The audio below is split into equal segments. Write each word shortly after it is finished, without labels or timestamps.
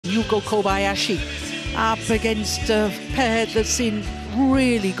Yugo Kobayashi up against a pair that's in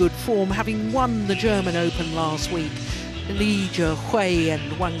really good form, having won the German Open last week, Jhe-Huei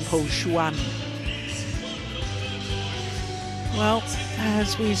and Po-Hsuan. Well,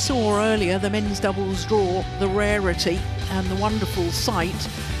 as we saw earlier, the men's doubles draw, the rarity and the wonderful sight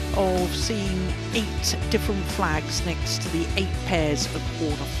of seeing 8 different flags next to the 8 pairs at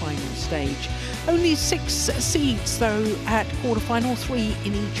quarter-final stage. Only 6 seeds though at quarter-final, 3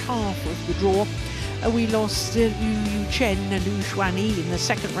 in each half of the draw. We lost Chen and Po-Hsuan in the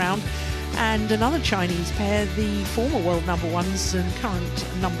second round, and another Chinese pair, the former world number ones and current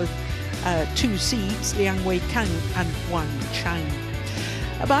number 2 seeds, Liang Wei-Kang and Wang Chang.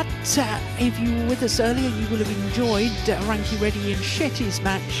 But if you were with us earlier, you will have enjoyed Ranki Reddy and Shetty's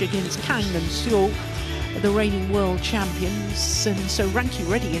match against Kang and Seo, the reigning world champions. And so Ranki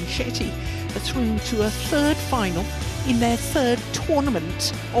Reddy and Shetty are through to a 3rd final in their 3rd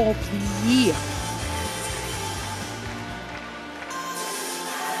tournament of the year.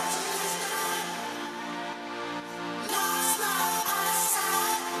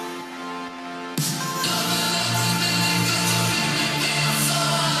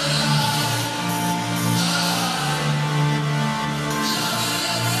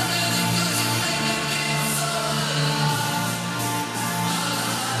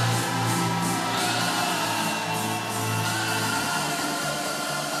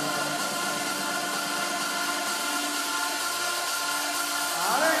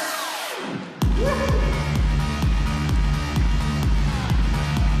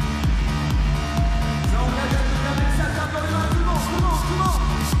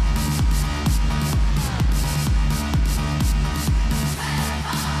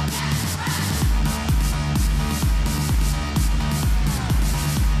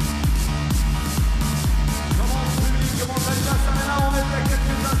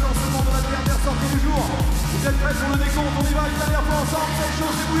 Vous êtes prêts pour le décompte? On y va une dernière fois ensemble, c'est chaud,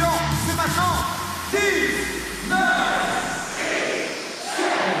 c'est bouillant, c'est maintenant. 10, 9, 8,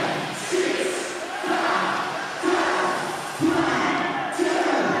 7, 6, 5, 4, 3, 2, 1.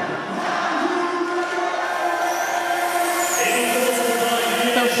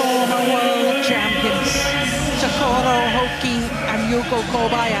 The former world champions, Hoki and Yugo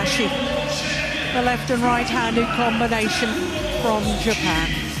Kobayashi, the left and right-handed combination from Japan.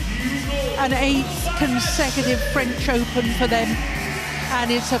 An 8th consecutive French Open for them,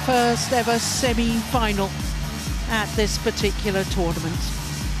 and it's a first ever semi-final at this particular tournament.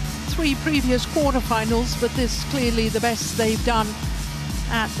 3 previous quarterfinals, but this is clearly the best they've done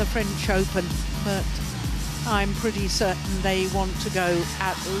at the French Open. But I'm pretty certain they want to go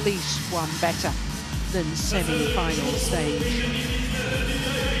at least one better than semi-final stage.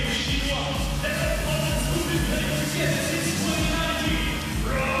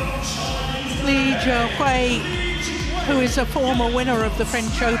 Jhe-Huei, who is a former winner of the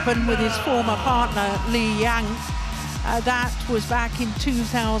French Open with his former partner Li Yang. That was back in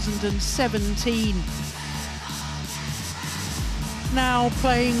 2017. Now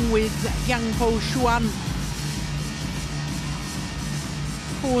playing with Yang Po-Hsuan.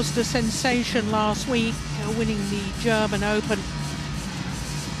 Caused a sensation last week, winning the German Open.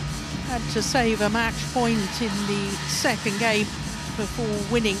 Had to save a match point in the 2nd game before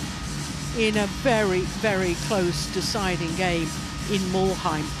winning in a very, very close deciding game in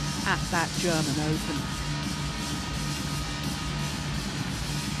Mulheim at that German Open.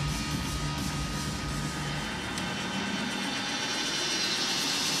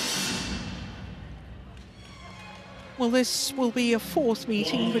 Well, this will be a 4th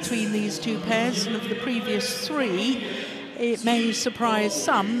meeting between these 2 pairs, and of the previous 3, it may surprise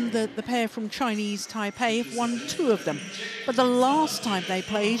some that the pair from Chinese Taipei have won 2 of them. But the last time they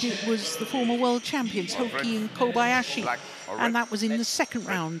played, it was the former world champions, Hoki and Kobayashi, and that was in the 2nd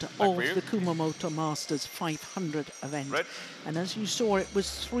round of the Kumamoto Masters 500 event. And as you saw, it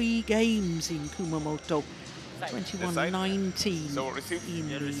was 3 games in Kumamoto, 21-19 in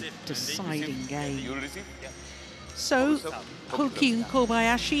the deciding game. So, Hoki and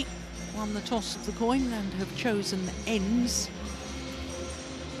Kobayashi won the toss of the coin and have chosen ends.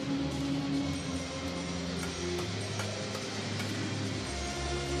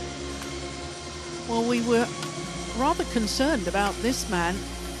 Well, we were rather concerned about this man,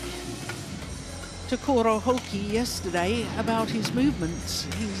 Takuro Hoki, yesterday, about his movements.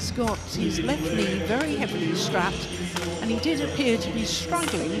 He's got his left knee very heavily strapped, and he did appear to be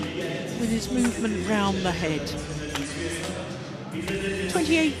struggling with his movement round the head.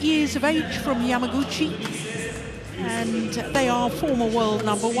 28 years of age from Yamaguchi, and they are former world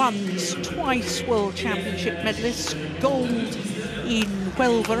number ones, twice world championship medalists, gold in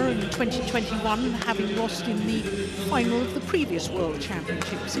Huelva in 2021, having lost in the final of the previous World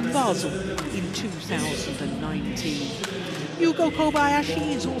Championships in Basel in 2019. Yugo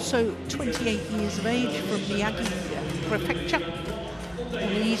Kobayashi is also 28 years of age from Miyagi Prefecture on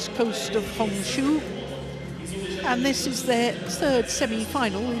the east coast of Honshu. And this is their third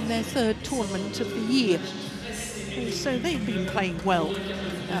semi-final in their third tournament of the year. So they've been playing well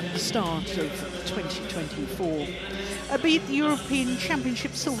at the start of 2024. Beat the European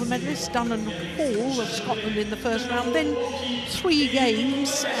Championship silver medalist Dunham Hall of Scotland in the first round, then 3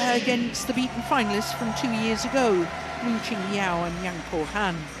 games against the beaten finalists from 2 years ago, Lu Qingyao and Yang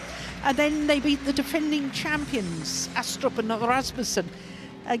Po-Hsuan. And then they beat the defending champions, Astrup and Rasmussen,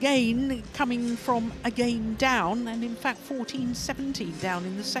 again coming from a game down, and in fact 14-17 down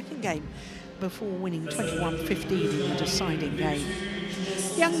in the second game, before winning 21-15 in the deciding game.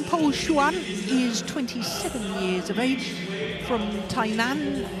 Young Po-Hsuan is 27 years of age from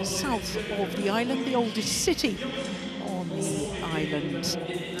Tainan, south of the island, the oldest city on the island.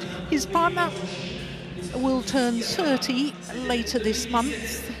 His partner will turn 30 later this month.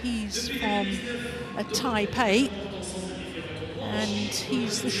 He's from Taipei, and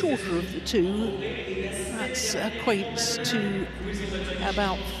he's the shorter of the two. That equates to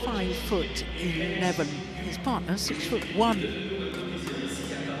about 5'11". His partner 6'1".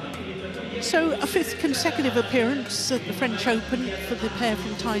 So a 5th consecutive appearance at the French Open for the pair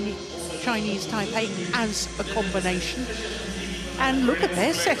from Chinese Taipei as a combination. And look at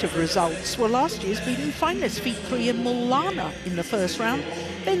their set of results. Well, last year's beaten finalists beat Korean Molana in the first round.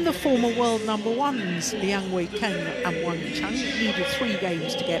 Then the former world #1s, Liang Wei-Kang and Wang Chang, needed 3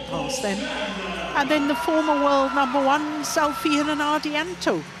 games to get past them. And then the former world #1, Zalfian and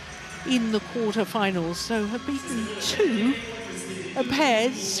Ardianto, in the quarterfinals. So have beaten 2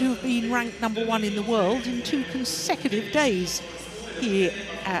 pairs who have been ranked #1 in the world in 2 consecutive days here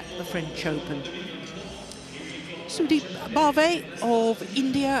at the French Open. Sudeep Bhave of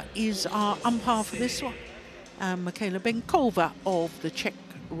India is our umpire for this one. And Michaela Benkova of the Czech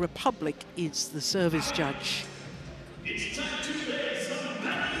Republic is the service judge. It's time to play some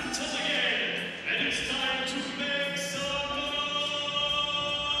badminton again, and it's time to make some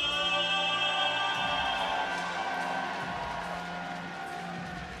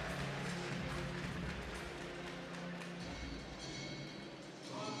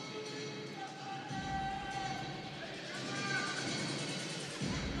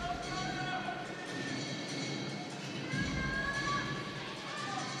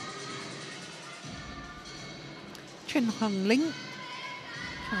Chen Hongling,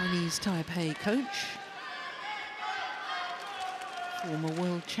 Chinese Taipei coach, former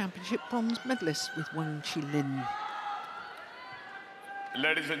World Championship bronze medalist with Wang Qilin.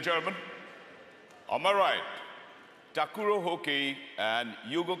 Ladies and gentlemen, on my right, Takuro Hoki and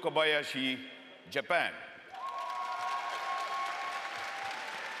Yugo Kobayashi, Japan.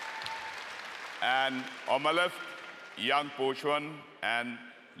 And on my left, Yang Po-Hsuan and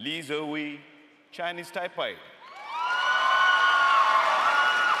Jhe-Huei, Chinese Taipei.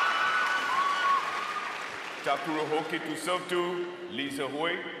 Takuro Hoki to serve to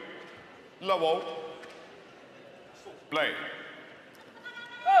Jhe-Huei. Level. Play.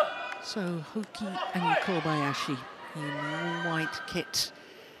 So Hoki and Kobayashi in all white kit,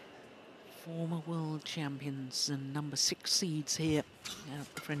 former world champions and #6 seeds here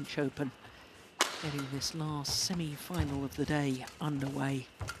at the French Open, getting this last semi-final of the day underway.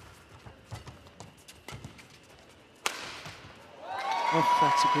 Oh,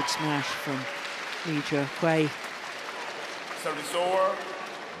 that's a good smash from Jhe-Huei. Service over,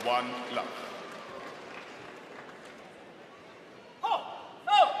 1 love.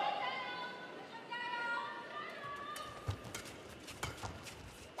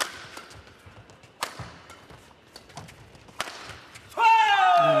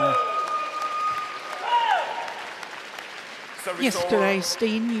 Yesterday,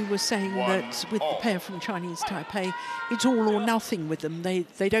 Steen, you were saying that with the pair from Chinese Taipei, it's all or nothing with them.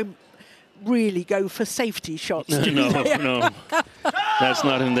 They don't really go for safety shots. No. That's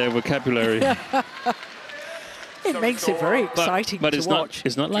not in their vocabulary. It makes it very exciting but to watch.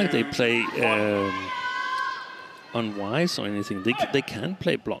 It's not like they play unwise or anything. They can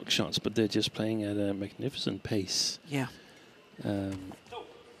play block shots, but they're just playing at a magnificent pace. Yeah.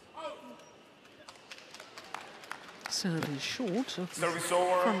 Serve is short of the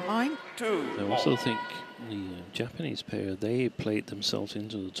front line. I also think the Japanese pair, they played themselves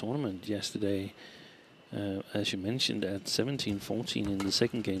into the tournament yesterday. As you mentioned, at 17-14 in the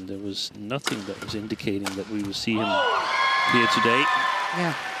second game, there was nothing that was indicating that we would see him here today.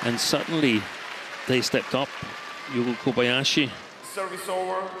 Yeah. And suddenly they stepped up. Yugo Kobayashi Service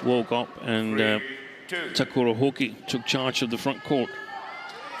over. woke up and 3-2. Takuro Hoki took charge of the front court.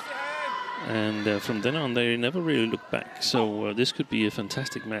 And from then on, they never really looked back. So this could be a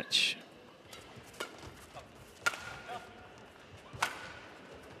fantastic match.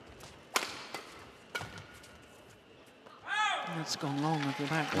 That's gone long of the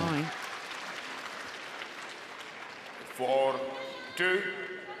back line. 4-2.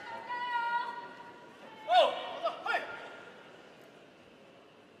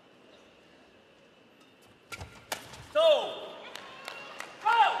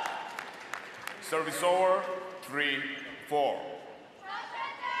 Service over, 3-4.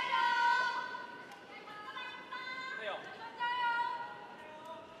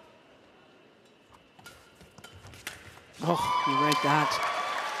 Oh, you read that.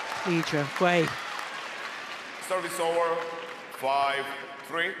 Jhe-Huei. Service over,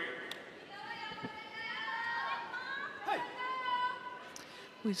 5-3.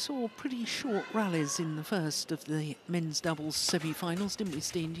 We saw pretty short rallies in the first of the men's doubles semi-finals, didn't we,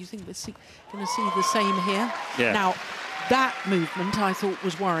 Steen? Do you think we're going to see the same here? Yeah. Now, that movement I thought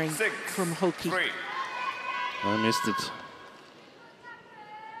was worrying 6-3. from Hoki. I missed it.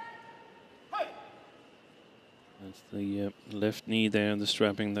 That's the left knee there, the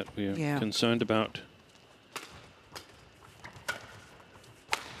strapping that we're concerned about.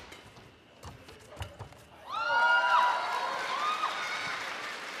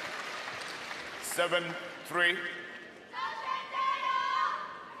 Seven, 3.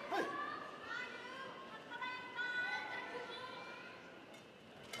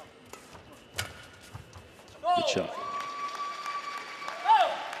 Good shot.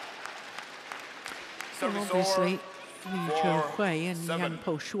 And obviously, Jhe-Huei and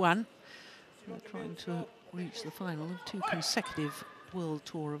Po-Hsuan are trying to reach the final of 2 consecutive World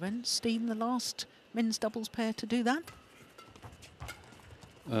Tour events. Steen, the last men's doubles pair to do that?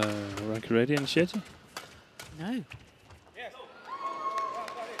 Rankireddy and Jhe-Huei? No.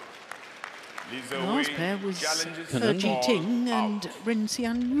 The last pair was Jhe-Ting and Ren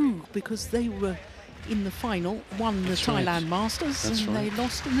Xian-Yu, because they were in the final, won the Thailand Masters, and they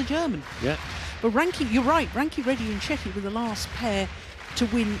lost in the German. Yeah. But you're right, Rankireddy and Jhe-Huei were the last pair to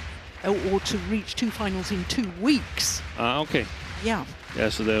win or to reach 2 finals in 2 weeks. Okay. Yeah. Yeah,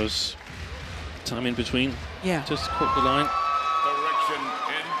 so there was time in between. Yeah. Just caught the line. Direction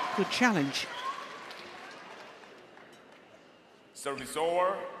in. Good challenge. Service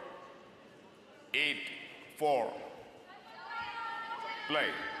over, 8-4. Play.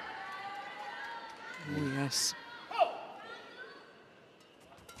 Oh, yes.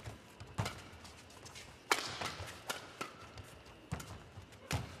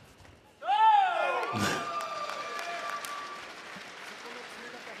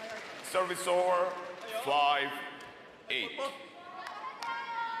 Service over, 5-8.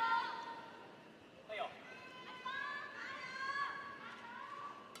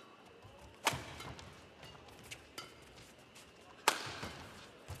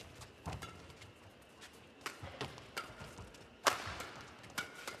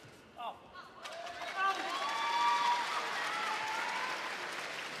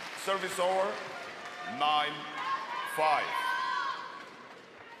 Service over, 9-5.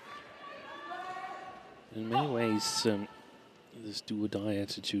 In many ways, this do-or-die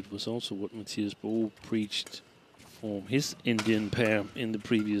attitude was also what Matthias Bo preached for his Indian pair in the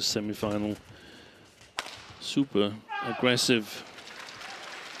previous semi-final. Super aggressive,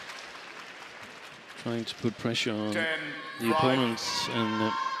 trying to put pressure on the opponents,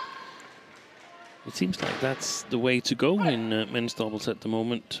 and it seems like that's the way to go in men's doubles at the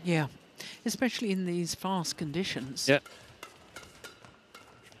moment. Yeah, especially in these fast conditions. Yeah.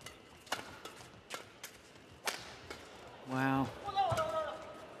 Wow.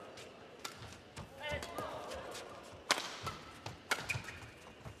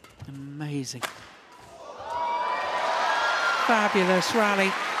 Amazing. Fabulous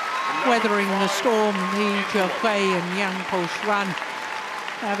rally. Weathering the storm, the Jhe-Huei and Yang Po-Hsuan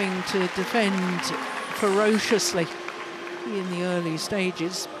having to defend ferociously in the early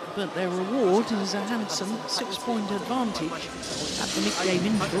stages, but their reward is a handsome 6-point advantage at the mid-game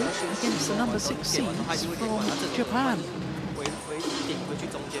interval against the number 6 seeds from Japan.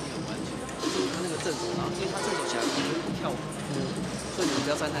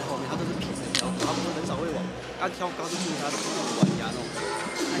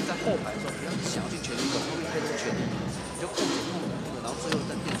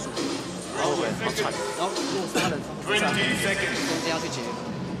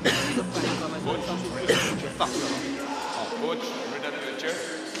 Coach, return to the chair.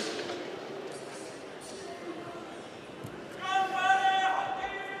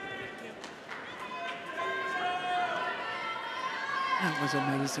 That was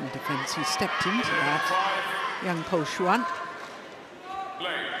amazing defence. He stepped into that, young Po-Hsuan.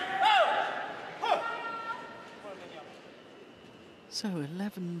 So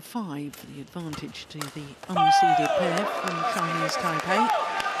 11-5 for the advantage to the unseeded pair from Chinese Taipei.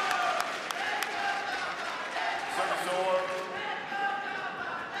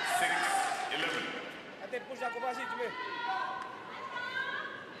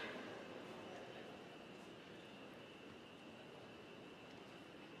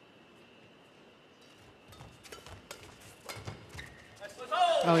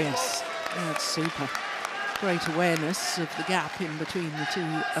 Oh yes, that's super. Great awareness of the gap in between the two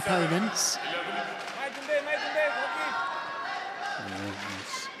opponents.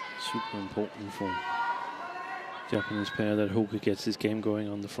 It's super important for Japanese pair that Hoki gets this game going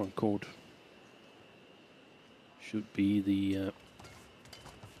on the front court. Should be the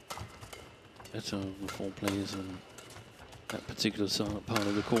better of the four players on that particular part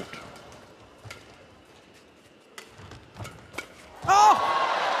of the court. Oh!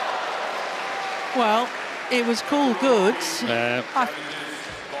 Well, it was called good.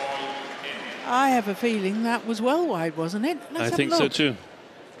 I have a feeling that was well wide, wasn't it? I think so too.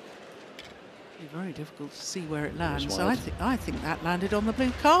 It's very difficult to see where it lands. I think that landed on the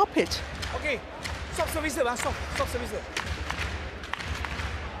blue carpet. Okay, stop service, stop service.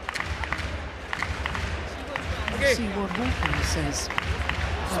 Let's see what Hawkins says.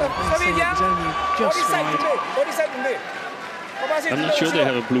 Oh, they say it was only just wide. I'm not sure they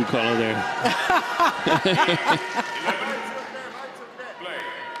have a blue collar there.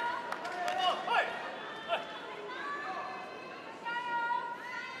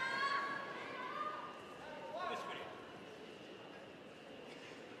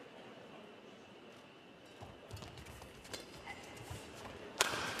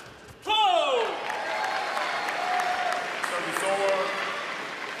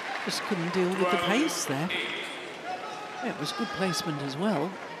 Just couldn't deal with the pace there. Yeah, it was good placement as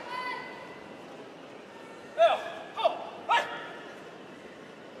well.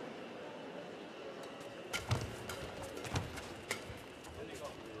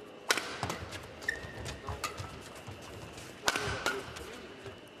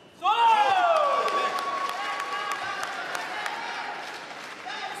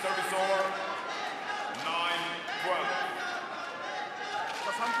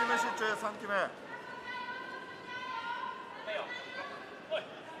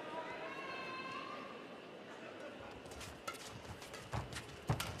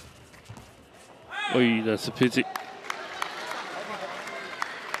 Oi, that's a pity.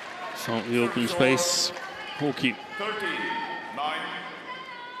 Found the open space. Hoki. 39.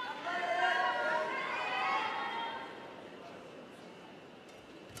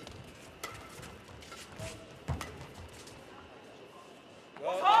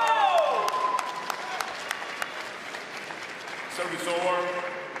 Service over.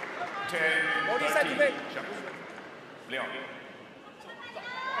 10-13. Leon.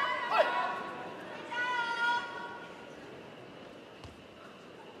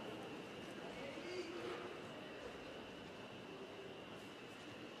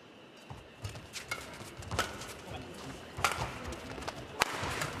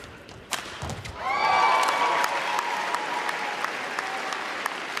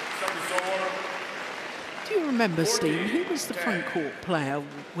 Remember, Steve, who was the front court player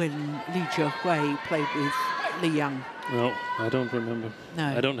when Jhe-Huei played with Li Yang? No, I don't remember. No.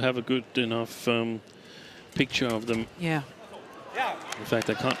 I don't have a good enough picture of them. Yeah. In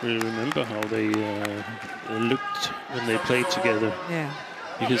fact, I can't really remember how they looked when they played together. Yeah.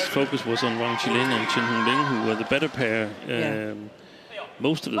 Because focus was on Wang Qilin and Chen Hongling, who were the better pair,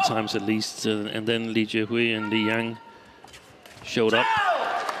 most of the times at least. And then Jhe-Huei and Li Yang showed up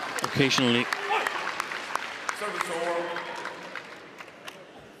occasionally. Service over.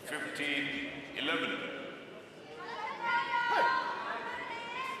 15-11.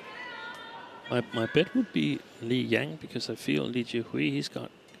 My bet would be Li Yang, because I feel Jhe-Huei, he's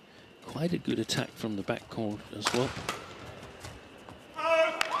got quite a good attack from the backcourt as well.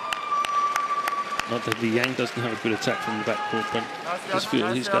 Not that Li Yang doesn't have a good attack from the backcourt, but I just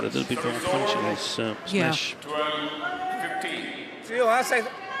feel he's got a little bit more punch in his smash. 12-15.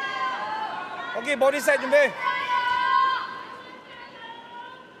 Okay, body side 준비.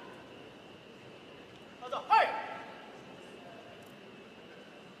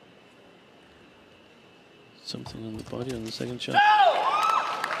 Something on the body on the second shot.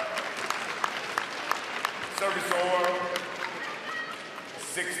 Service over.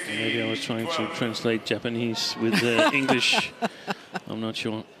 16. Maybe I was trying to translate Japanese with English. I'm not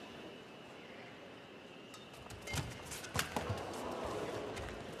sure.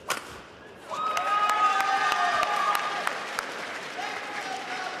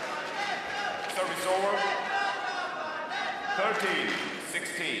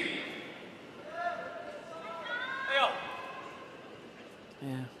 16.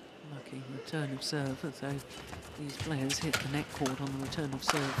 Yeah, lucky return of serve, as though these players hit the net cord on the return of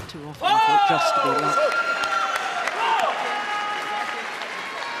serve too often for it just to be luck.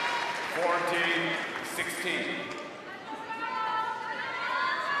 14-16.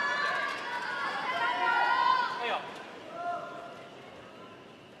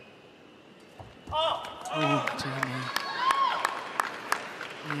 Oh, dear me.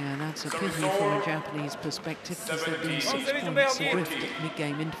 Yeah, that's a pity from a Japanese perspective, because there'd been 6 points adrift at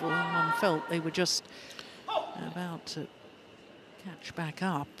mid-game interval, and one felt they were just about to catch back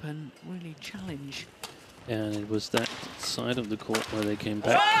up and really challenge. And it was that side of the court where they came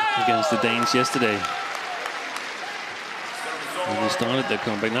back against the Danes yesterday. And they started their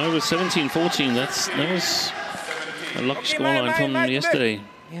comeback. Now it was 17-14. That was a lucky scoreline from yesterday.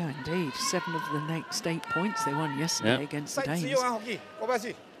 Yeah, indeed. 7 of the next 8 points they won yesterday against the Danes.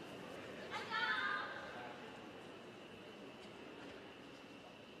 Kobayashi.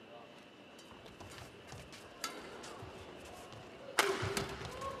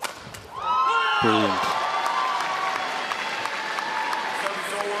 Brilliant.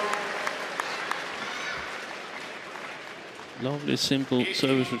 Lovely, simple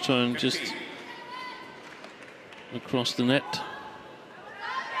service return just across the net.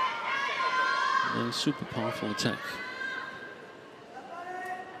 And super powerful attack.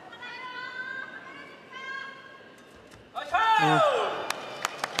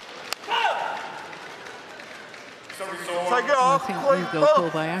 I think Yugo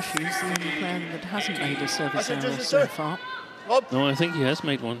Kobayashi is the only player that hasn't made a service error so far. No, I think he has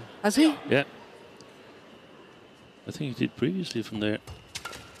made one. Has he? Yeah. I think he did previously from there.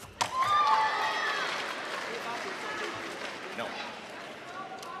 No.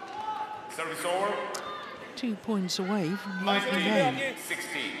 Service over. 2 points away from the game.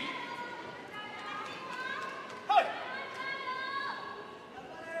 16.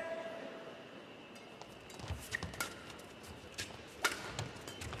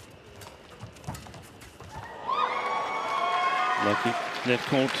 Lucky. Net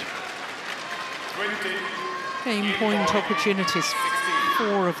court. 20. Game point opportunities,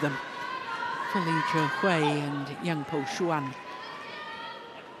 4 of them for Li Jhe-Huei and young Po-Hsuan.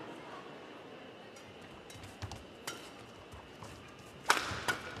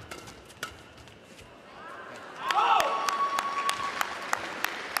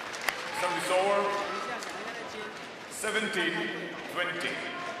 Service over. 17-20.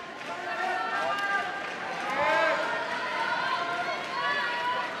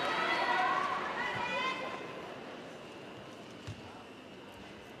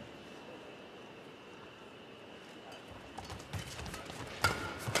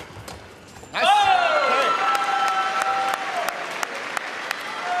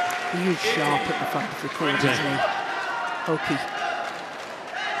 He is sharp at the front of the court, isn't he? Hoki.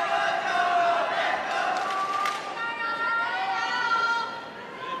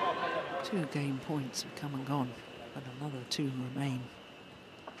 Two game points have come and gone, but another 2 remain.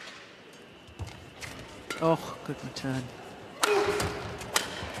 Oh, good return. Yeah.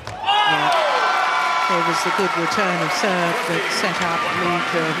 There was the good return of serve that set up Li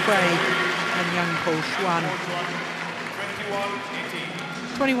Jhe-Huei and young Po-Hsuan.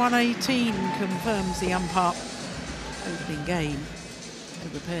 21-18 confirms the umpire opening game to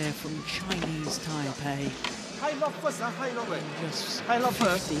the pair from Chinese Taipei. High lob first, high lob. Just High lob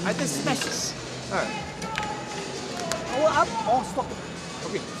first. I think smash. Power up or stop.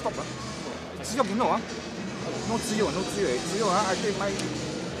 Okay, stop. 只有no no 只有 no 只有只有I think my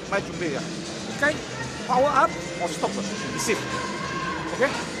準備啊。該 power up or stop. Receive. Okay.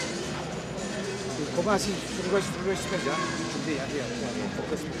 Kobayashi, reverse spin ya. Here,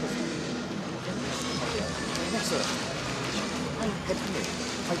 focus. Next,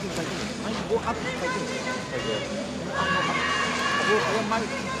 fighting. I go up, fighting.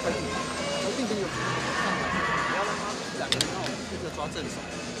 Fighting. 这个抓正手，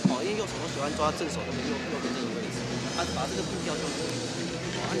因为右手都喜欢抓正手的右边这个位置，他把这个步调就，你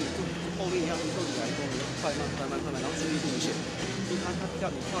就后面要动起来以后，你快慢，然后注意路线。因为他跳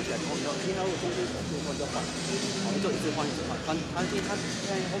你跳起来以后，因为他如果中间手速的话就换，你就一直换。他因为他现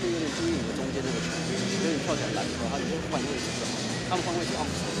在后面有点注意你的中间那个球，所以你跳起来来以后，他就换位置就好。他们换位置，他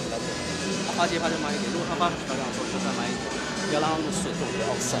们手比较稳。他发接就慢一点，如果他发很漂亮的时候就再慢一点，不要让他们水动不要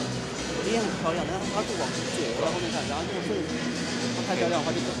散。一样很漂亮，但是他不往前追，我在后面看，然后如果他太漂亮的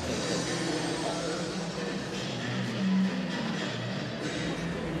话就不可以。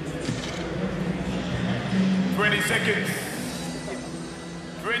 20 seconds.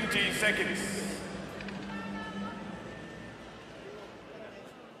 20 seconds.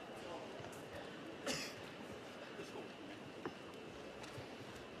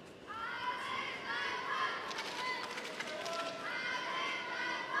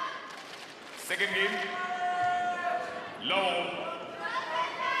 Second game. Low.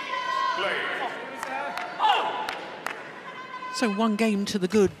 Play. So 1 game to the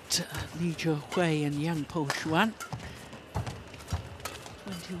good, Jhe-Huei and young Po-Hsuan.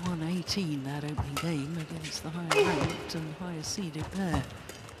 21-18 that opening game against the higher ranked and higher seeded pair.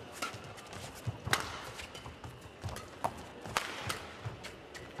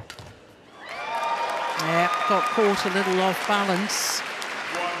 Yeah, got caught a little off balance.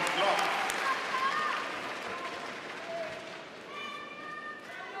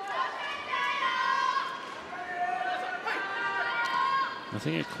 I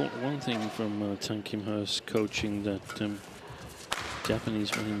think I caught one thing from Tan Kim-he's coaching, that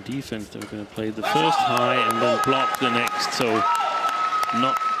Japanese when in defense they were going to play the first high and then block the next, so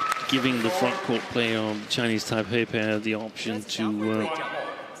not giving the front court player on the Chinese Taipei pair the option to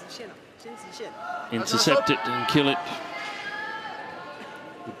intercept it and kill it.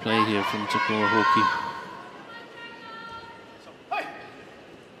 Good play here from Takuro Hoki.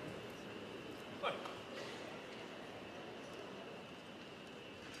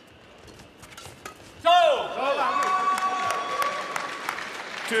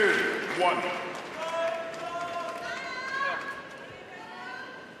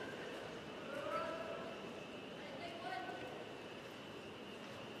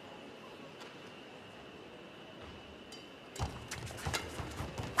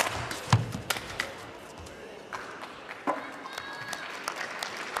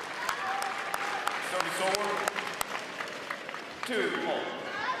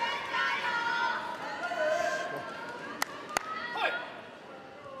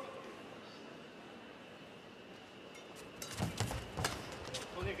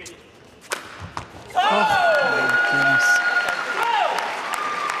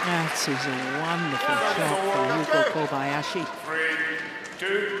 That is a wonderful shot from Kobayashi.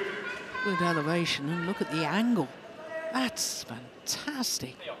 3-2. Good elevation, and look at the angle. That's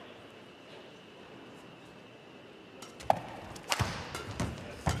fantastic.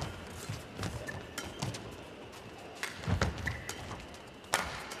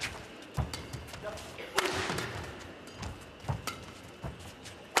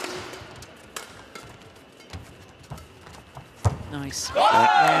 Nice.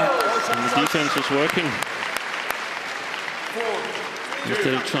 And the defense was working.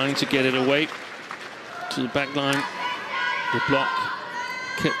 Instead of trying to get it away to the back line, the block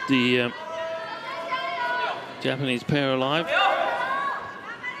kept the Japanese pair alive.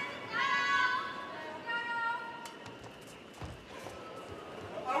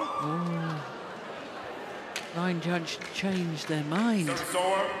 Oh. Line judge changed their mind.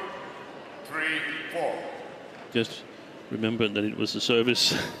 3-4. Just remember that it was a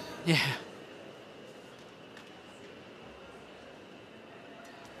service. Yeah.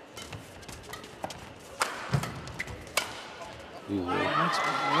 That's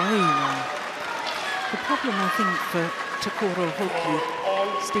way wrong. The problem, I think, for Takuro Hoki,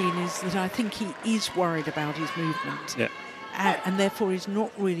 Steen, is that I think he is worried about his movement. Yeah. And therefore he's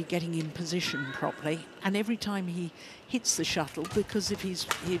not really getting in position properly. And every time he hits the shuttle, because if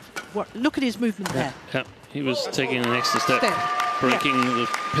look at his movement there. Yeah, he was taking an extra step. Breaking the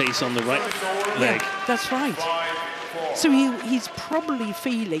pace on the right leg. Yeah, that's right. So he's probably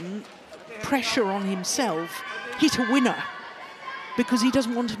feeling pressure on himself, hit a winner, because he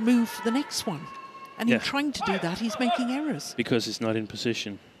doesn't want to move for the next one. And in trying to do that, he's making errors. Because he's not in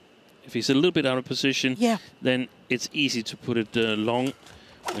position. If he's a little bit out of position, then it's easy to put it long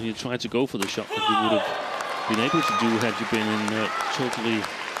when you try to go for the shot that you would have been able to do had you been in a totally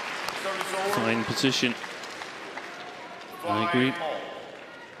fine position. I agree.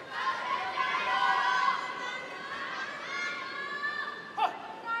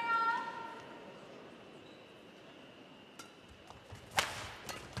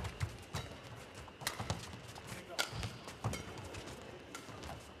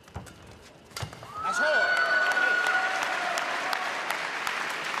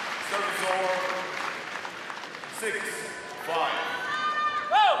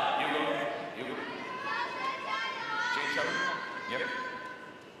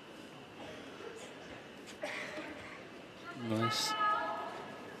 Nice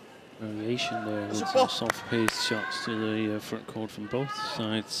variation there with some soft-paced shots to the front court from both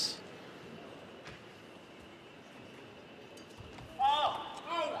sides.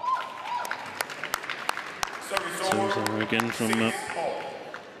 Serves over again from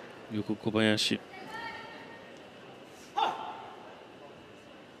Yuko Kobayashi.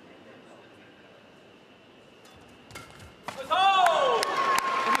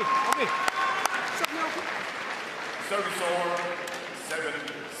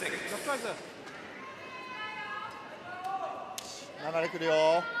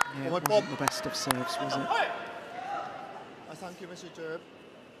 Yeah, it wasn't the best of serves, was it? Thank you, Mr. Jhe.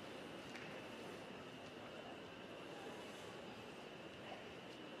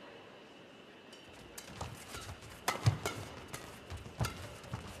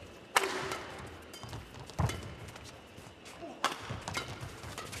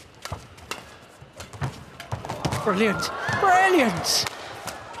 Brilliant, brilliant!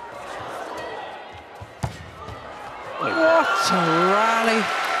 What a rally!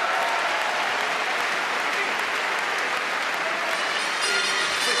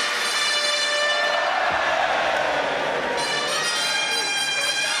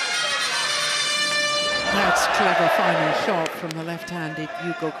 That's clever final shot from the left-handed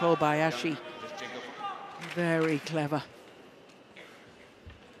Yugo Kobayashi. Very clever.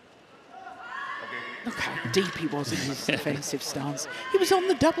 Look how deep he was in his defensive stance. He was on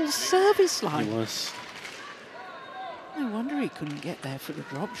the double service line. He was. No wonder he couldn't get there for the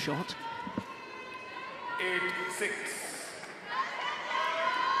drop shot. 8-6.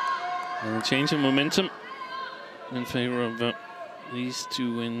 And a change of momentum in favor of these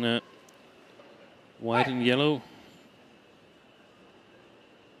two in white and yellow.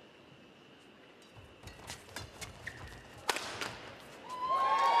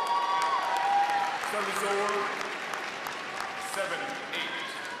 Service over. 7-8.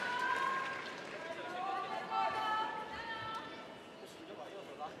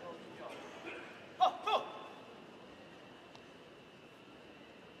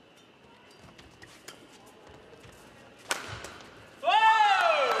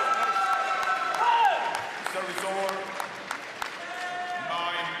 Service over.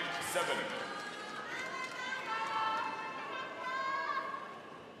 9-7.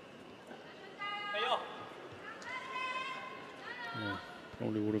 Yeah,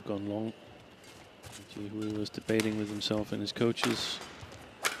 probably would have gone long. Jhe-Huei was debating with himself and his coaches.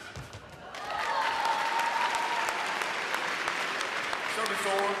 Service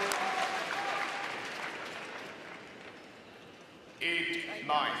over.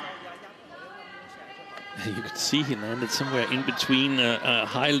 8-9. You could see he landed somewhere in between a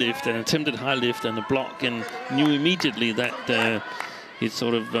high lift, an attempted high lift, and a block, and knew immediately that he'd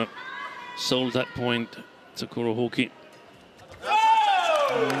sort of sold that point to Hoki.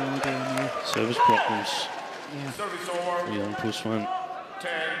 Service problems. Yeah. Service over. Young Po-Hsuan.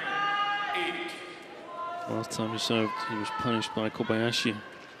 10-8. Last time he served, he was punished by Kobayashi.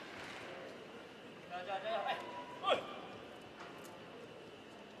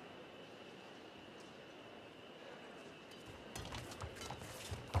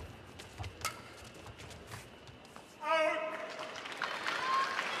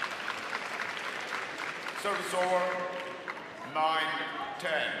 Service over.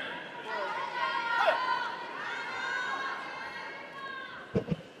 9-10.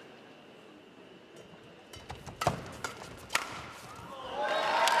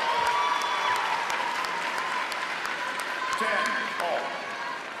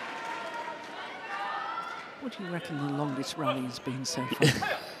 What do you reckon the longest rally has been so far?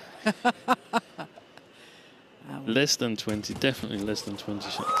 Less than 20, definitely less than 20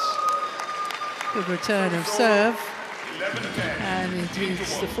 shots. Good return of serve. And it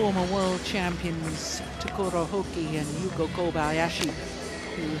is the former world champions Hoki and Yugo Kobayashi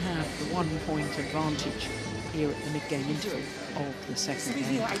who have the 1 point advantage here at the mid-game interval of the second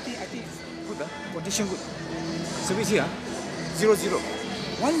game. I think good. Condition good. Service here. 0-0.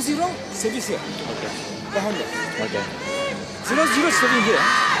 1-0. Service here. Okay. Behind it. Okay. 0-0 serving here.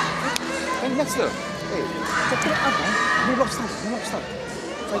 And next here. Hey, check up. No lock start. No lock start.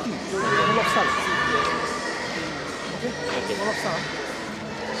 Fighting. No lock start. Okay. Okay. No lock start.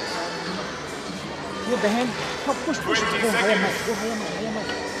 Here behind. Push. Go higher mic. Go higher mic.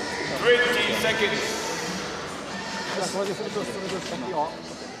 20 seconds. Thank you all.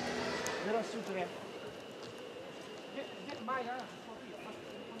 Let us shoot again. Get mic.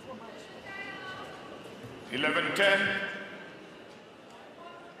 11-10.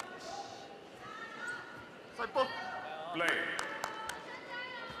 Play.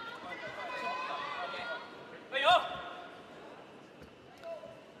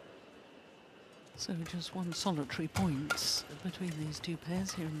 So just one solitary point between these two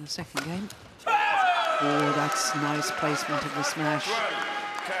pairs here in the second game. Oh, that's nice placement of the smash. 12-10.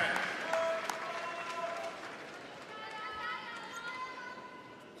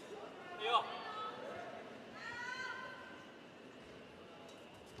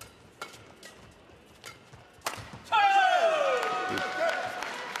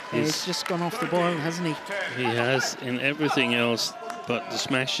 He's just gone off the boil, hasn't he? He has in everything else, but the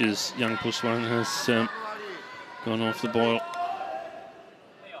smashes, young Po-Hsuan has gone off the boil.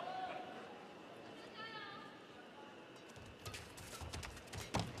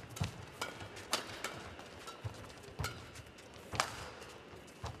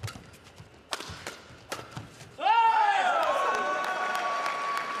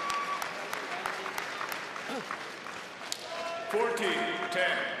 14-10.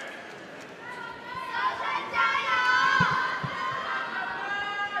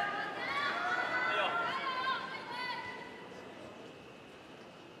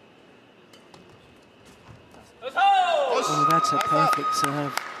 Oh, that's a perfect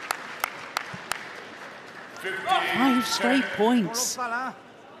serve. 5 straight points.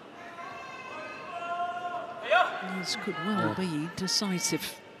 This could well be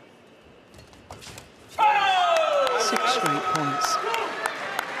decisive. 6 straight points.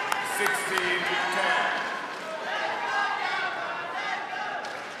 16-10.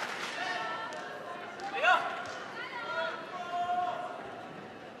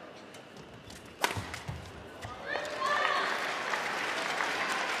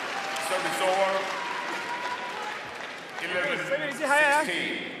 Service over.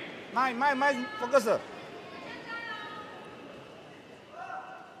 11-16. My focus.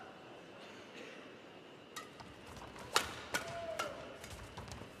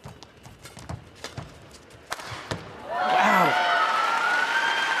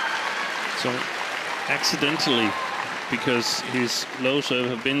 So, accidentally, because his low serve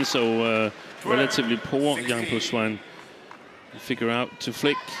have been so relatively poor, Po-Hsuan figure out to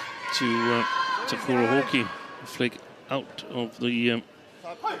flick to Takuro Hoki, flick out of the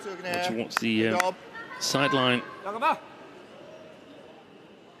towards the sideline.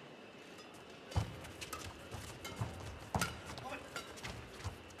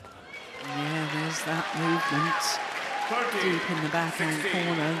 Yeah, there's that movement deep in the backhand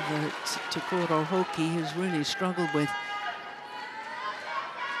corner that Takuro Hoki has really struggled with.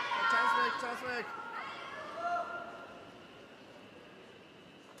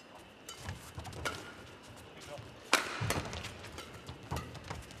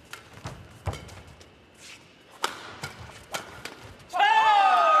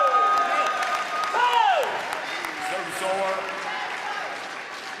 Service over.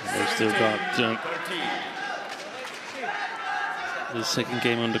 They've still got the second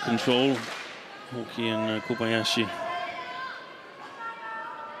game under control. Hoki and Kobayashi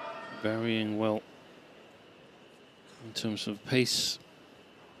varying well in terms of pace.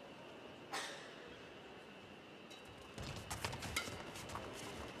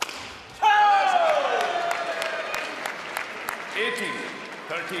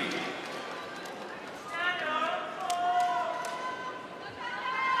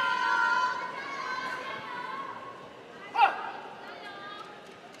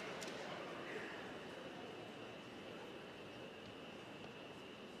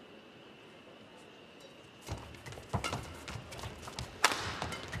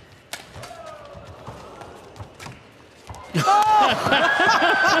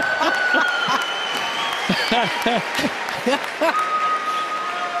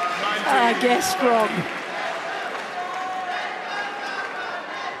 I guess wrong.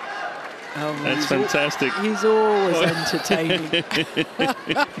 Oh, That's fantastic. He's always entertaining.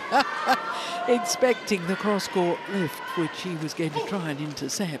 Expecting the cross-court lift, which he was going to try and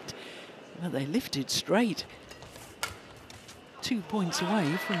intercept. But they lifted straight. 2 points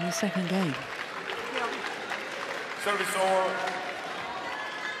away from the second game. Service over.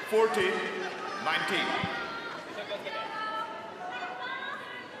 14-19.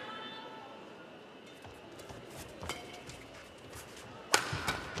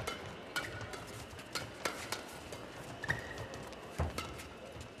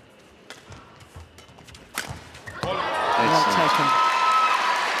 Well taken.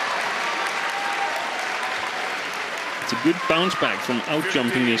 It's a good bounce back from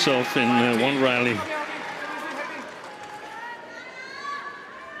out-jumping yourself in one rally.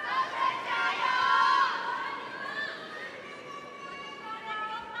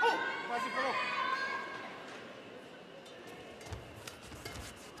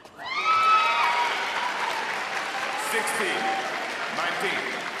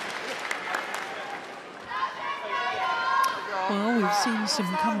 Well, we've seen some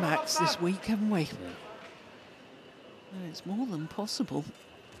comebacks this week, haven't we? And it's more than possible.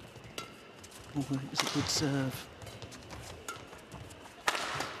 Oh, it was a good serve.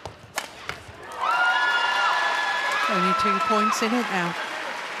 Only 2 points in it now.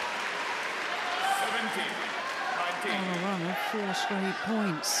 17-19. On a run of 4 straight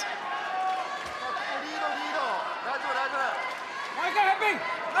points.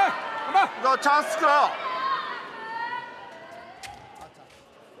 너 찬스 끌어.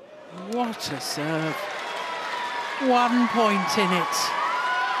 What a serve. 1 point in it.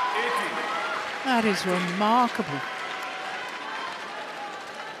 18. That is remarkable.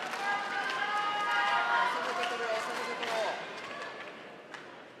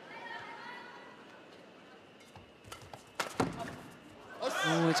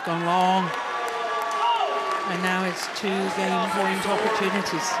 Oh, it's gone long. And now it's 2 game point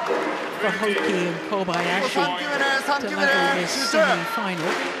opportunities for Hoki and Kobayashi to level this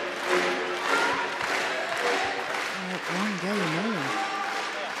semi-final. 1 game more.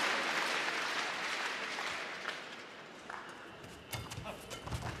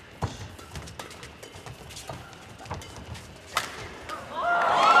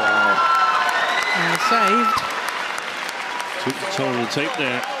 And saved. Took the total tape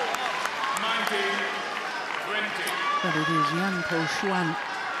there. But it is Po-Hsuan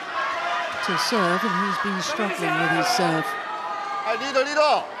to serve, and he's been struggling with his serve.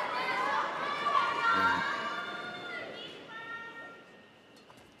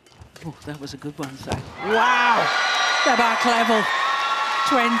 Oh, that was a good one, so. Wow! The back level.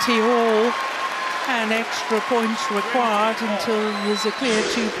 20 all, and extra points required until there's a clear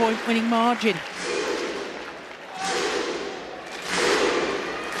 2-point winning margin.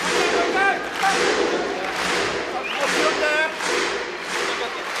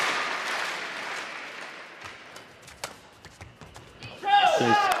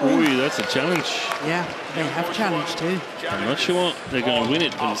 Ooh, that's a challenge. Yeah, they have challenged too. I'm not sure they're going to win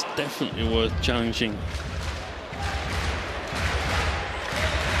it, but it's definitely worth challenging.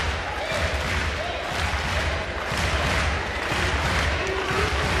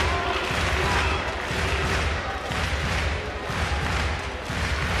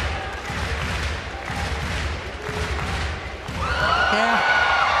 Yeah.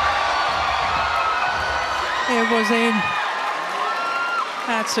 It was in.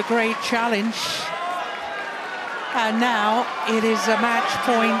 That's a great challenge. And now it is a match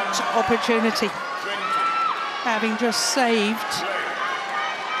point opportunity. Having just saved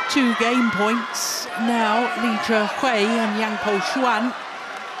 2 game points, now Jhe-Huei and Po-Hsuan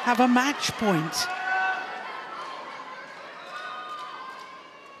have a match point.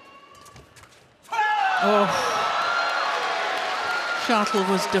 Oh, shuttle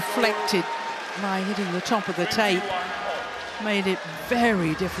was deflected by hitting the top of the tape. Made it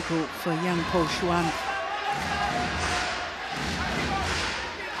very difficult for Po-Hsuan.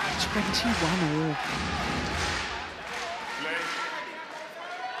 21 all.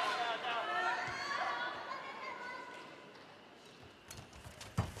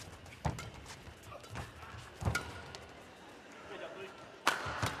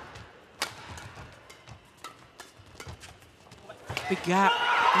 Big gap,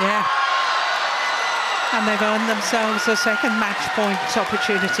 yeah. And they've earned themselves a second match point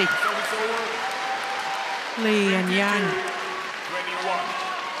opportunity. Lee and Yang.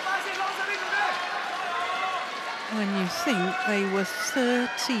 When you think they were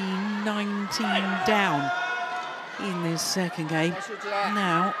 13-19 down in this second game,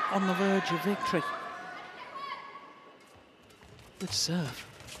 now on the verge of victory. Good serve.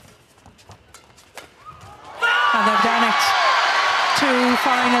 And they've done it. 2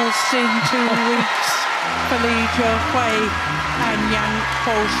 finals in 2 weeks for Jhe-Huei and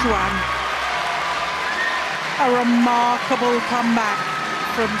Po-Hsuan. A remarkable comeback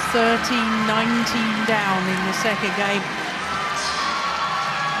from 13-19 down in the second game.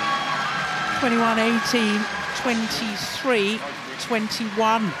 21-18,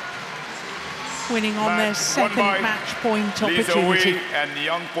 23-21. Winning on their second match point opportunity. Jhe-Huei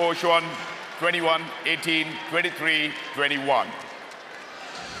and Po-Hsuan, 21-18, 23-21.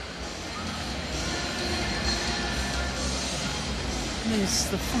 There's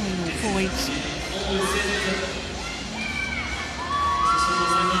the final point.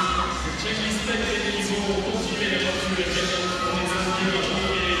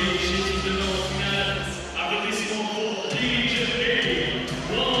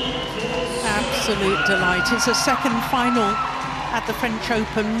 Absolute delight. It's a second final at the French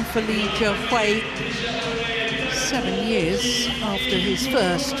Open for Jhe-Huei. 7 years after his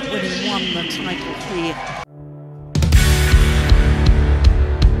first when he won the title here.